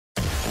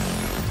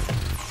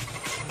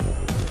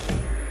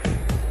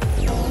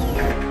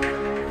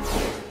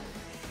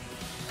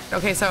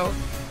Perfect. Okay, so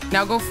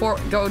now go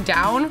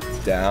down.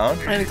 Down.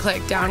 And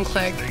click, down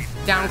click,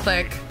 down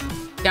click,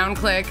 down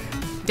click,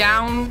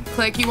 down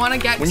click. You want to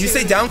get When you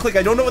say down click,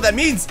 I don't know what that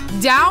means.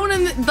 Down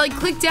and like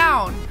click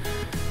down.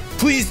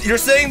 Please, you're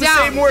saying the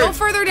Down. same word. Go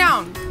further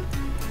down.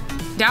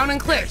 Down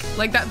and click.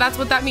 Like that's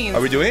what that means.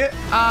 Are we doing it?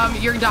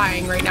 You're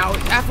dying right now.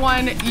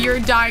 F1, you're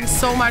dying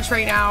so much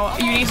right now.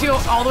 You need to go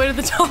all the way to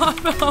the top.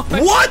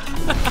 What?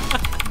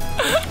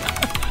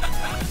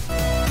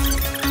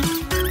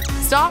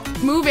 Stop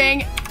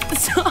moving.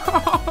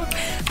 Stop.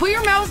 Put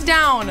your mouse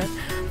down.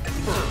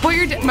 Put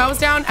your mouse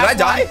down. Did I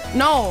die?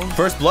 No.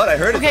 First blood, I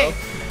heard it Okay.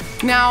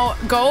 though. Now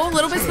go a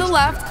little bit to the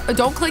left.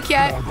 Don't click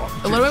yet.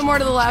 A little bit more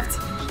to the left.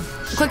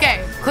 Click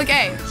A. Click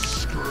A.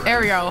 There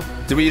we go.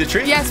 Did we eat a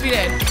treat? Yes, we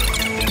did.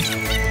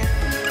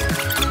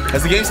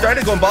 Has the game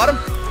started? Going bottom?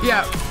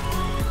 Yeah.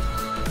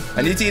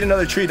 I need to eat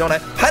another tree, don't I?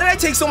 How did I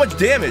take so much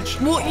damage?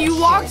 Well, you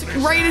walked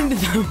right into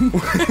them.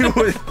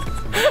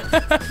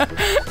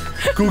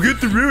 Go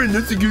get the ruin,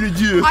 that's a good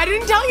idea. I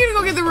didn't tell you to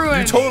go get the ruin.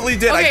 You totally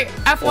did. Okay,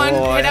 F1,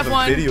 oh, hit I have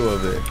F1. a video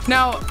of it.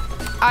 Now,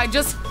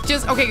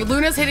 okay,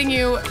 Luna's hitting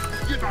you.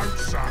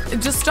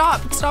 Just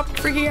stop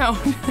freaking out.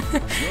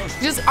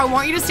 I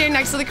want you to stand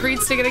next to the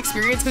crates to get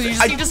experience because you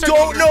just need to start. I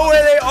don't know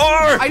where they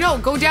are. I know,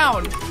 go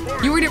down.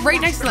 You were right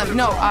next to them.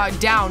 No,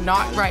 down,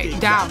 not right,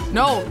 down.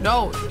 No,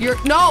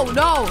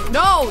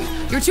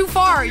 you're too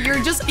far. You're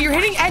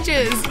hitting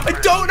edges. I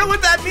don't know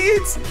what that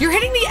means. You're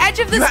hitting the edge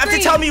of the screen. You have to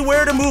tell me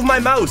where to move my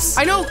mouse.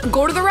 I know,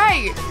 go to the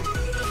right.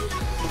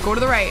 Go to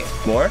the right.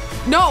 More?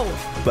 No.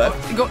 Left?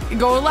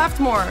 Go left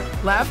more.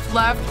 Left,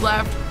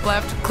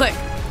 click.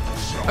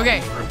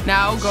 Okay,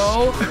 now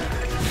go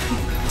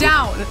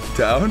down.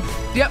 Down?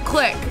 Yep,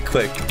 click.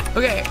 Click.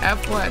 Okay,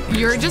 F1.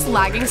 You're just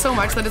lagging so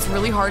much that it's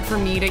really hard for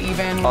me to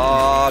even...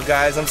 Oh,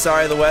 guys, I'm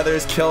sorry. The weather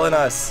is killing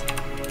us.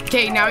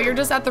 Okay, now you're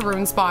just at the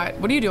rune spot.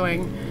 What are you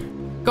doing?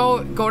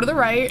 Go to the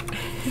right.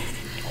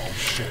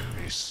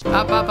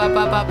 Up.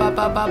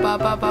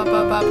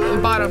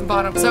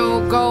 Bottom.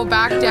 So go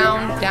back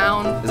down.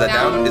 Is that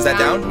down? Is that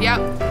down? Yep.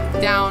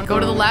 Down. Go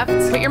to the left.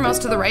 Put your mouse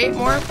to the right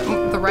more.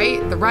 The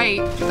right.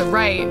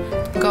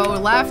 Go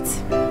left,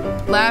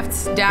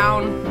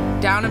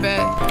 down a bit.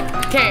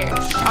 Okay.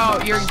 Oh,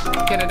 you're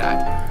gonna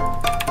die.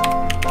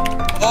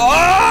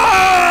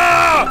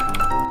 Oh!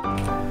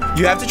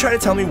 You have to try to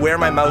tell me where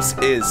my mouse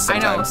is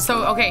sometimes. I know.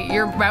 So, okay,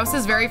 your mouse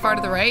is very far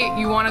to the right.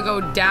 You want to go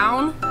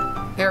down.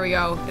 There we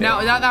go. No,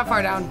 not that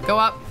far down. Go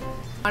up.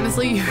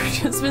 Honestly, you've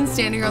just been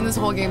standing around this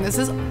whole game. This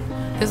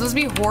must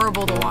be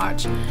horrible to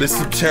watch. This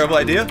is a terrible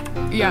idea?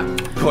 Yeah.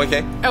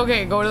 Okay.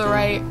 Okay, go to the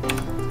right.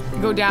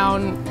 Go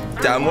down.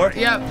 Down more?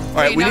 Yep. All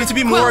right, we need to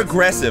be more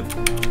aggressive.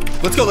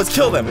 Let's go. Let's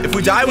kill them. If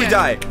we die, we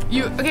die.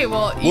 Okay,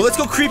 well. Well, let's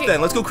go creep then.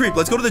 Let's go creep.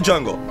 Let's go to the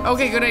jungle.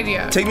 Okay, good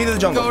idea. Take me to the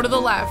jungle. Go to the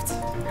left.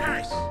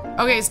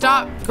 Okay,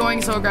 stop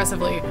going so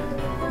aggressively.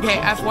 Okay,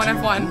 F1.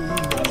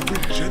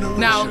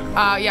 Now,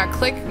 yeah,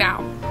 click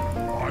now.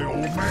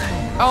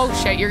 Oh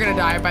shit, you're gonna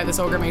die by this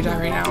ogre mage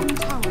right now.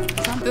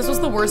 This was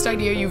the worst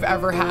idea you've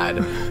ever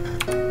had.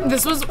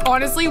 This was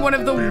honestly one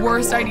of the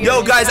worst ideas.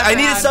 Yo, guys, I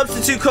need a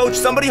substitute coach.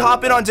 Somebody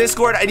hop in on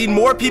Discord. I need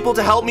more people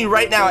to help me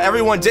right now.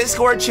 Everyone,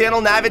 Discord, channel,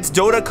 Navits,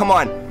 Dota, come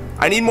on.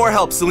 I need more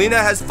help. Selina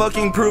has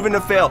fucking proven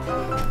to fail.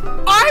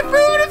 I've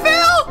proven to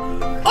fail?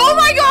 Oh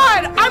my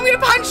god, I'm gonna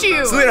punch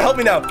you. Selina, help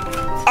me now.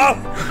 Oh.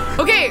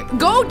 Okay,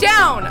 go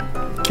down.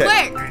 Okay.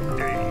 Click.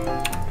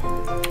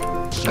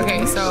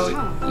 Okay, so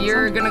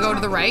you're gonna go to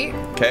the right.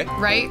 Okay.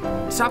 Right.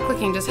 Stop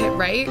clicking, just hit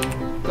right.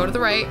 Go to the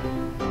right.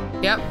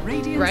 Yep.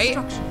 Right.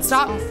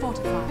 Stop.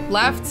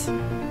 Left.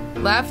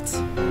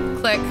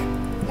 Click.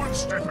 One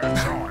step at a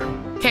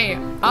time. Okay,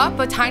 up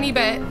a tiny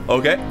bit.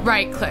 Okay.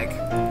 Right click.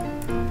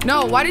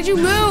 No, why did you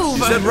move?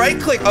 You said right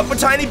click, up a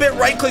tiny bit,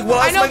 right click. What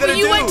else I know, am I gonna but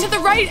you do? went to the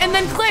right and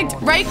then clicked.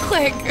 Right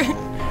click.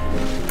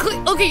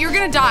 Okay, you're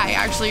gonna die,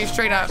 actually,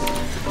 straight up.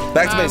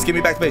 Back to base, give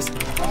me back to base. I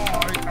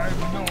am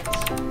not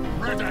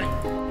ready.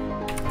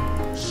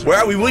 Where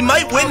are we? We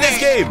might win this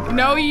game.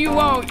 No, you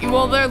won't.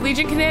 Well, the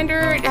Legion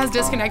Commander has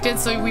disconnected,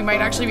 so we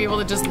might actually be able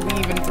to just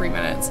leave in 3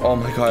 minutes. Oh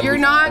my god. You're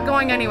not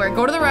going anywhere.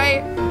 Go to the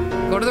right.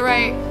 Go to the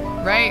right.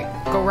 Right.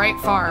 Go right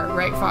far.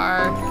 Right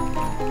far.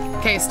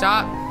 Okay,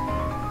 stop.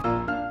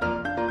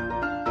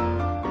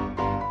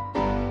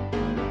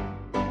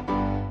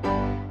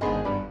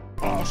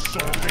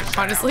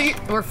 Honestly,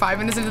 we're 5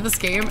 minutes into this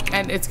game,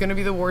 and it's gonna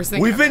be the worst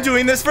thing We've ever. been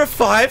doing this for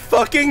 5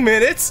 fucking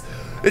minutes.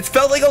 It's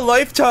felt like a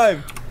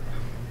lifetime.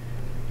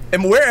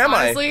 And where am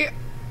I? Honestly,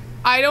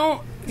 I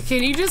don't...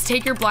 Can you just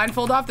take your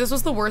blindfold off? This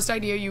was the worst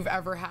idea you've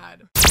ever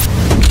had.